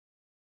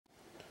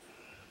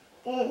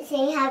didn't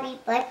say happy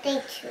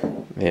birthday to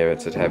me. They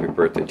haven't said happy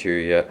birthday to you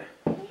yet.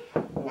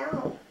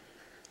 No.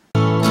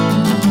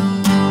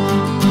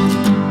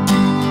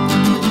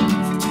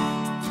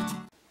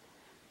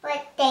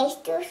 But they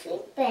still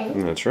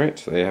sleeping. That's right.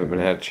 So they haven't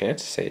had a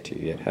chance to say it to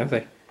you yet, have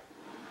they?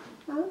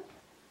 Huh?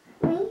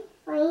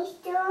 We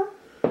still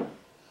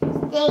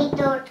stay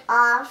doze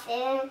off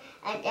and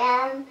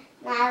then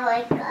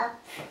I wake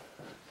up.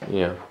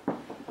 Yeah.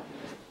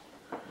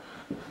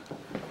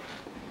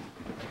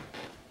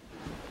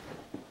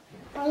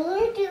 Are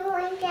you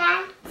doing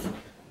that?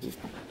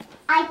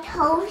 I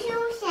told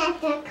you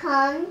Santa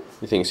comes.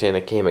 You think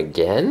Santa came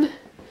again?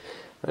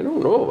 I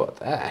don't know about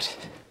that.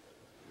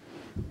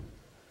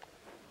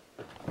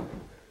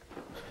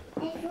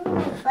 It's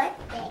my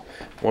birthday.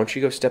 Why don't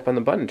you go step on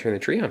the button and turn the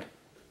tree on?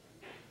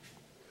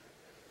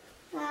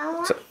 I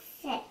want So-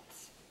 it.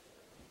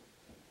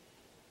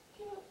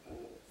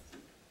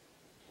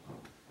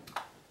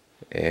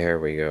 There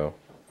we go.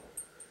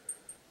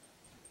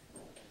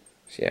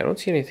 See, I don't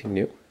see anything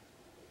new.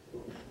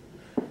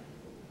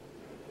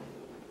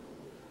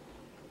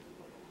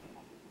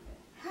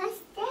 What's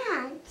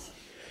that?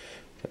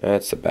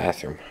 That's the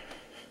bathroom.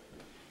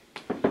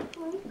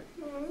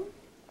 Okay.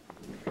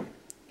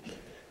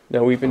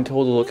 Now we've been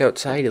told to look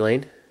outside,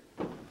 Elaine.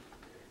 Come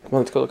on,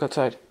 let's go look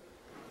outside.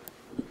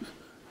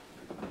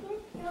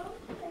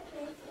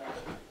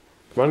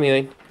 Come on,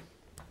 Elaine.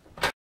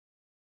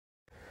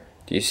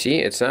 Do you see?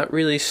 It's not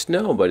really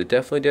snow, but it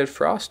definitely did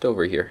frost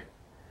over here.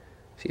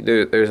 See,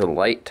 there's a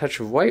light touch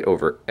of white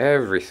over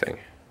everything.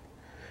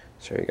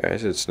 Sorry,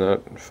 guys, it's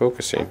not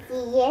focusing.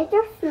 Here's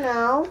the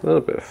snow. A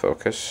little bit of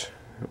focus.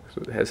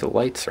 It has the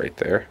lights right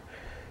there.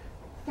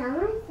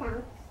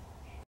 Someone.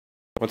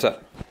 What's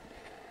up?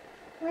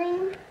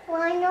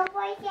 Why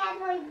nobody had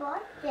my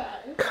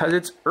birthday? Because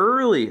it's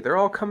early. They're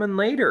all coming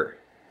later.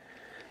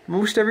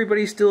 Most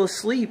everybody's still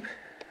asleep.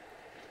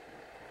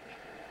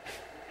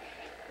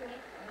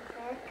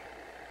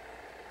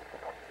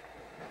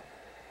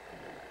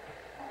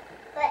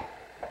 But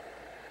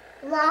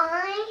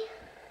why?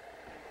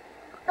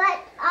 But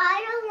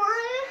I don't want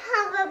to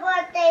have a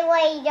birthday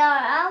later.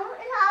 I want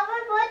to have a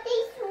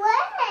birthday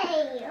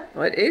today.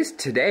 Well, it is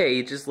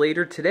today, just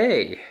later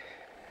today.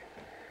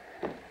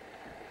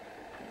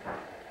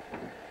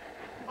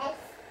 It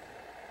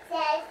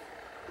says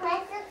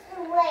Princess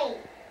Wait.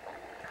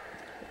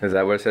 Is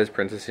that what it says,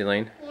 Princess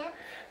Elaine? Yeah.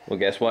 Well,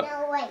 guess what?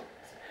 No, wait.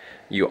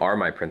 You are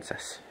my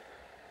princess.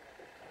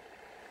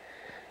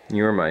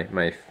 You're my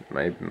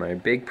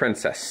big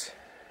princess.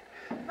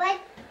 But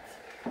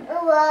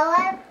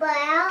Aurora,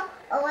 Brown,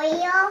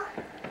 Oreo.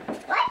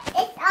 What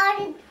is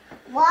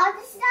all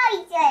the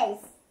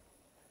sizes?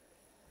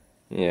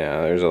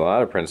 Yeah, there's a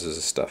lot of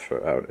princess stuff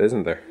out,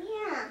 isn't there?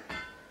 Yeah.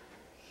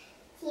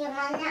 See,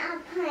 I'm not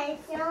a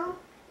pencil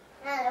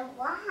and a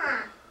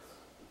watch.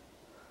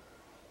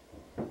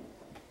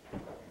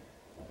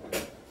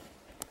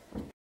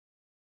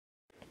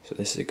 So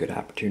this is a good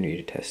opportunity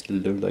to test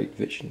low light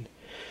vision.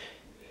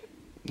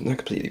 Not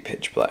completely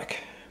pitch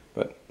black,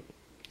 but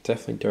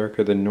definitely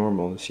darker than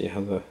normal to see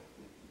how the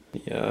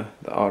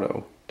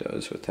auto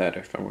does with that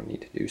if I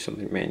need to do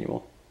something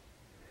manual.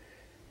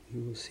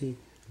 You will see.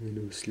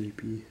 Hello,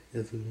 sleepy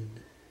Evelyn.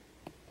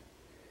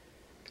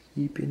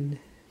 Sleeping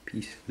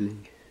peacefully.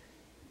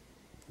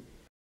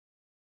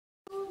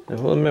 Now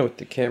hold them out with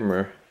the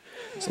camera.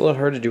 It's a little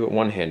hard to do it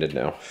one-handed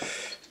now.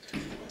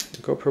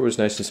 The GoPro was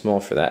nice and small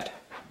for that.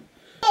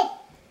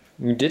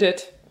 You did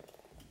it.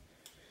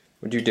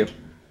 What'd you do?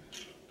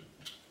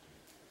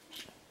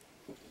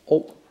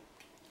 Oh.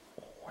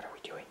 What are we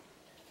doing?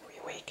 Are we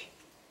awake?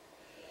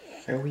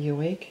 Are we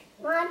awake?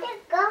 Where'd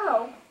it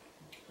go?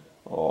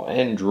 Oh,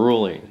 and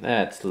drooling.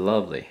 That's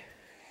lovely.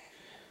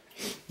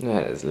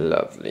 That is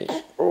lovely.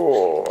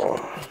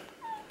 Oh.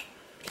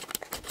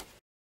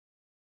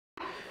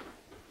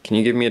 Can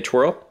you give me a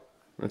twirl?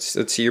 Let's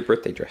see your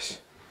birthday dress.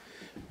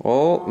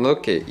 Oh,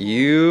 look at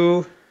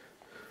you.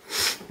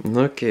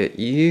 Look at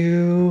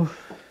you.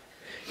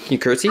 Can you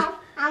curtsy?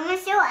 I'm gonna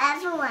show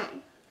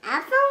Evelyn.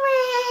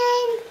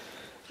 Evelyn!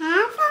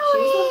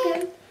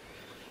 Evelyn!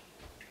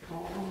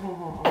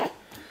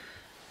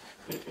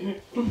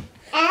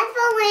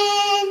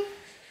 Evelyn!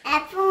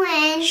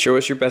 Evelyn! Show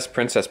us your best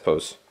princess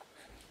pose.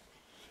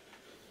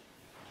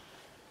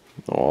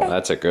 Oh,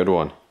 that's a good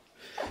one.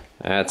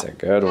 That's a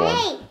good one.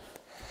 Hey!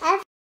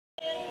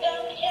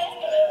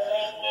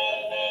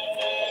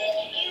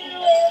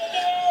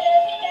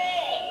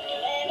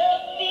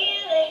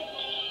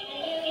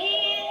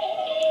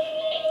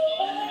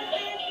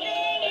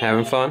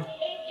 Having fun?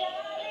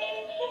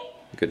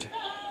 Good.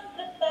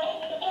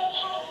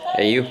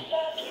 Hey you.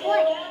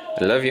 What?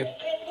 I love you. I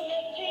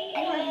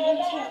love you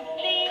too.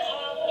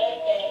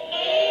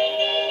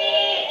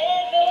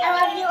 I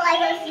love you, I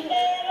love you.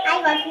 I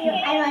love you,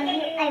 I love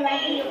you, I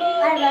love you.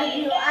 I love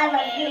you, I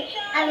love you.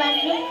 I love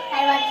you,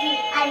 I love you,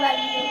 I love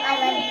you, I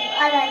love you,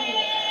 I love you.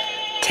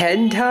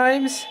 10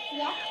 times?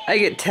 Yeah. I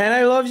get 10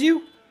 I loves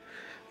you?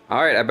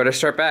 All right, I better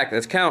start back.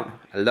 Let's count.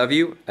 I love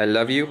you. I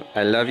love you.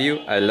 I love you.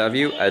 I love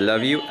you. I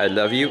love you. I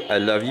love you. I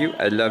love you.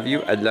 I love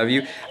you. I love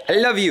you. I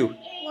love you. 1, 2,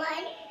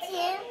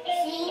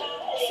 3,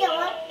 4,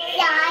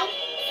 5,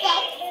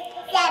 6,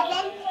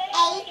 7,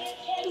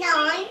 8,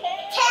 9,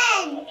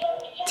 10.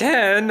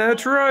 10,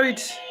 that's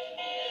right.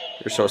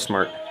 You're so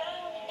smart.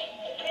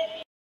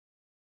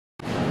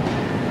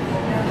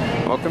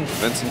 Welcome to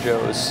Vincent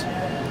Joe's,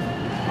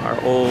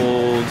 our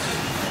old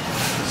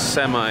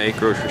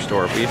semi-grocery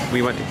store.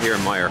 We went to here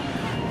in Meyer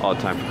all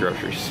the time for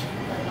groceries.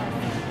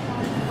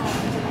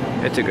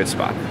 It's a good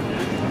spot.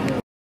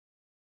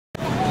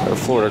 Our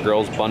Florida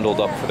girls bundled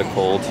up for the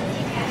cold.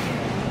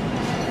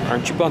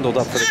 Aren't you bundled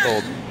up for the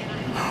cold?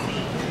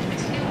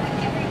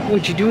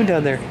 What you doing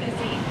down there?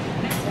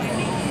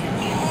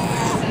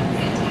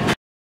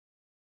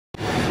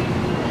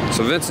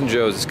 So Vincent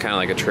Joe's is kind of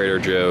like a Trader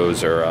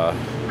Joe's or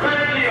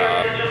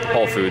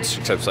Whole Foods,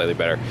 except slightly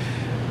better.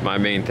 My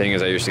main thing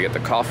is I used to get the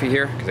coffee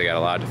here because they got a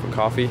lot of different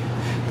coffee.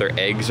 Their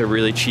eggs are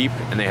really cheap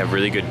and they have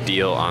really good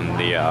deal on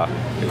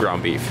the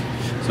ground beef.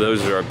 So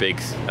those are our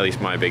big, at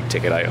least my big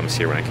ticket items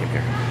here when I came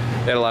here.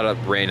 They had a lot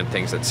of random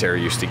things that Sarah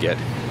used to get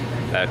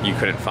that you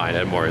couldn't find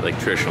at a more like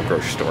traditional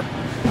grocery store.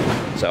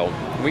 So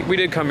we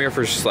did come here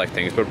for select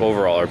things, but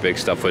overall our big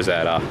stuff was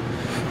at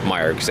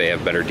Meyer because they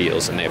have better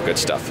deals and they have good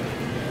stuff.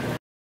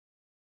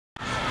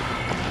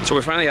 So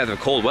we finally had the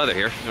cold weather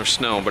here. No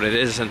snow, but it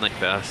is in like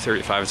the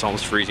 35, it's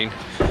almost freezing.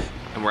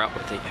 And we're out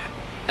with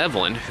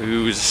Evelyn,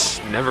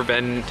 who's never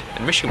been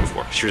in Michigan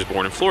before. She was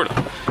born in Florida.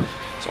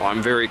 So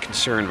I'm very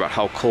concerned about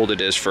how cold it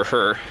is for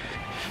her.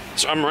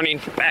 So I'm running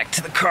back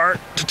to the car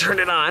to turn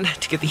it on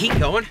to get the heat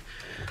going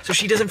so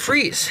she doesn't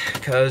freeze.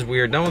 Because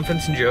we are done with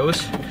Vincent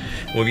Joe's.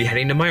 We'll be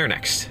heading to Meyer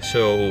next.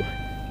 So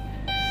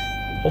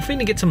hopefully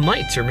to get some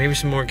lights or maybe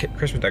some more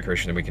Christmas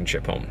decoration that we can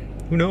ship home.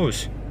 Who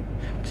knows?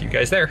 See you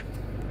guys there.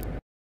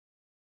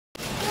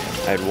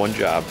 I had one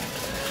job,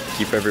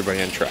 keep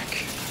everybody on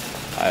track.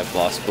 I've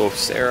lost both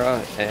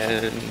Sarah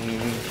and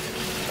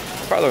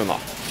father-in-law.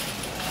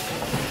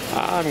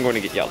 I'm going to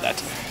get yelled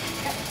at.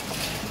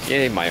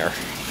 Yay, Meyer.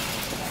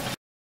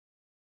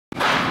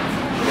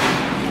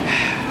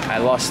 I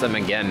lost them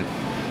again.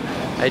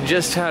 I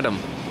just had them.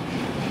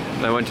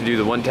 I went to do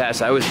the one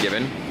task I was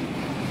given,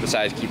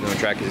 besides keeping them on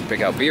track, is to pick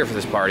out beer for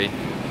this party,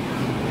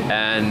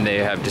 and they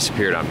have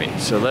disappeared on me.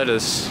 So let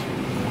us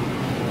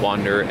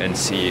wander and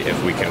see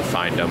if we can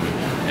find them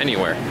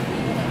anywhere.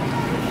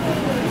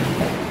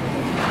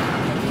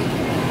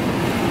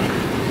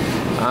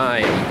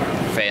 I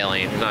am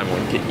failing and I'm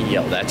going to get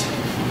yelled at.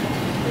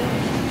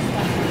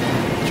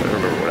 I'm trying to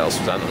remember what else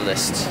was on the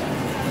list.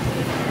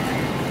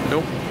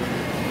 Nope.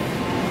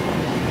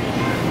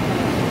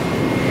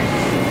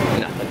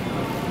 Nothing.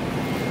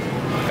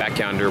 Back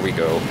yonder we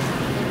go.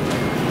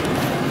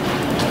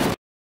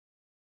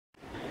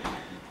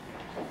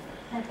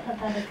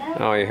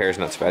 Oh, your hair's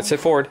not so bad. Sit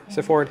forward.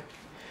 Sit forward.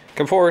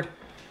 Come forward.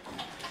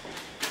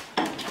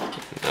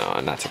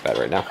 No, not so bad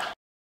right now.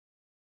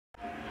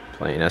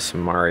 Playing as some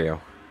Mario.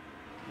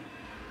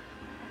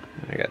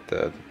 I got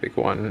the big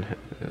one,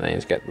 and then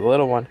he's got the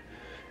little one.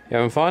 You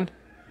having fun?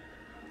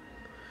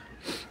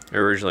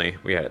 Originally,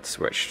 we had it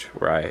switched,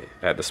 where I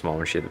had the small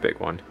one, she had the big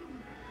one.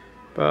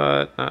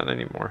 But not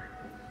anymore.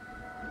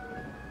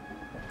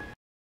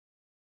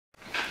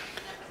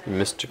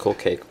 Mystical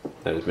cake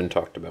that has been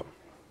talked about.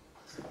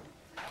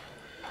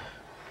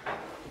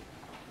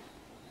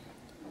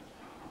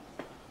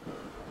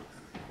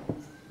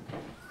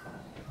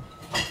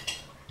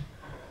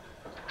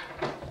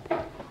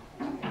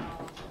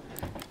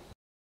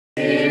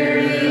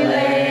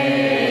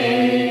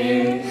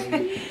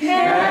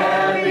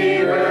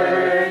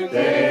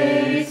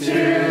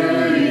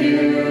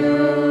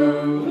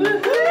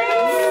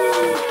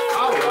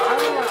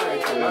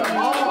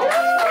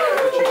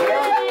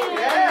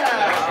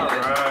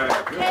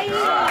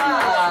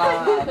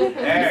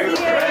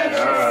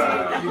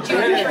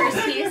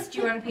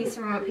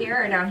 From up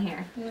here or down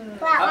here?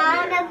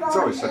 It's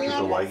always such a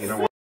delight, you know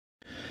what?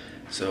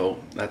 So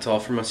that's all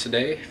from us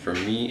today.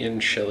 From me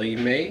and Shelly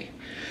May.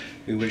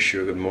 We wish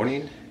you a good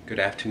morning, good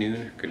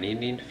afternoon, good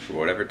evening, for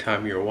whatever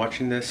time you're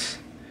watching this.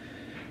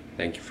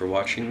 Thank you for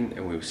watching,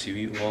 and we will see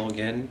you all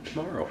again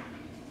tomorrow.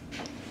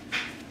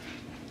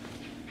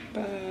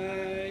 Bye.